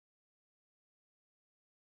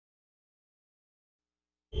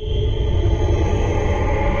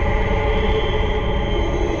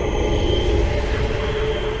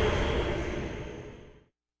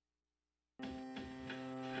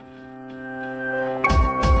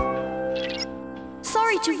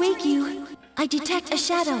to wake you. I detect a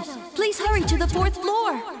shadow. Please hurry to the 4th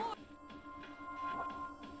floor.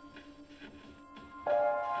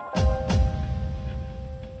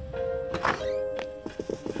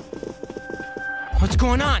 What's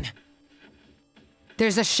going on?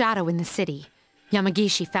 There's a shadow in the city.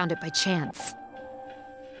 Yamagishi found it by chance.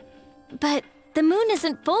 But the moon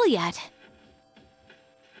isn't full yet.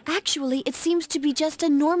 Actually, it seems to be just a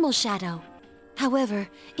normal shadow. However,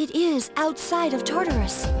 it is outside of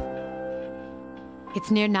Tartarus.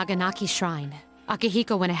 It's near Naganaki Shrine.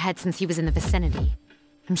 Akihiko went ahead since he was in the vicinity.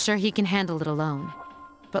 I'm sure he can handle it alone.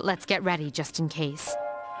 But let's get ready just in case.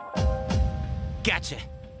 Gotcha.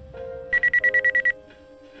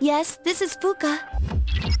 Yes, this is Fuka.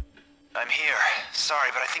 I'm here. Sorry,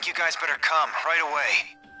 but I think you guys better come right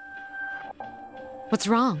away. What's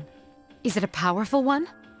wrong? Is it a powerful one?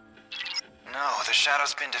 No, the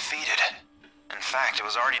shadow's been defeated. In fact, it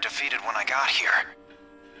was already defeated when I got here.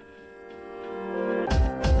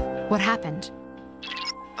 What happened?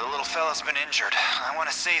 The little fella's been injured. I want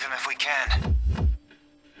to save him if we can.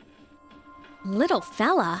 Little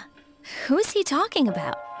fella? Who's he talking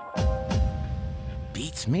about?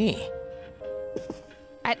 Beats me.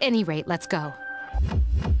 At any rate, let's go.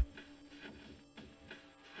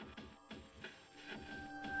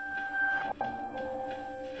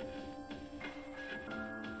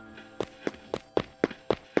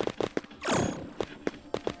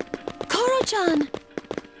 Koro-chan!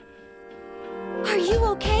 Are you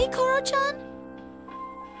okay, Koro-chan?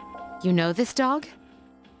 You know this dog?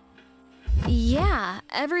 Yeah,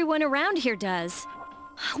 everyone around here does.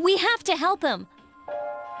 We have to help him.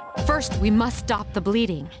 First, we must stop the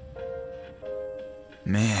bleeding.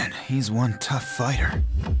 Man, he's one tough fighter.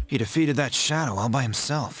 He defeated that shadow all by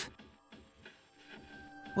himself.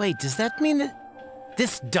 Wait, does that mean that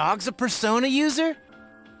this dog's a persona user?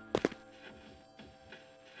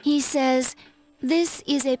 He says, "This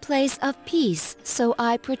is a place of peace, so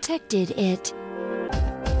I protected it."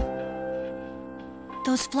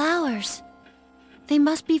 Those flowers. They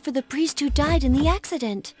must be for the priest who died in the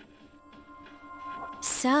accident.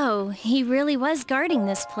 So, he really was guarding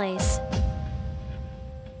this place.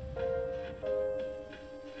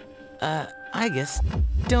 I guess.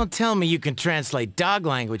 Don't tell me you can translate dog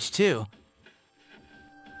language, too.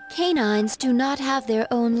 Canines do not have their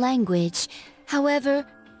own language. However,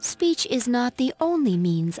 speech is not the only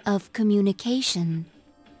means of communication.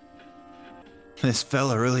 This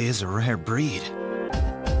fella really is a rare breed.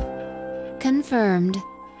 Confirmed.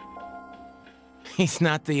 He's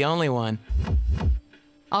not the only one.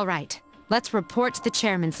 All right, let's report to the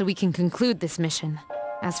chairman so we can conclude this mission.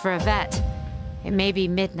 As for a vet, it may be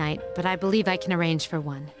midnight, but I believe I can arrange for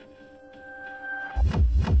one.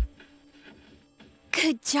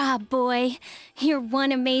 Good job, boy. You're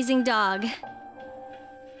one amazing dog.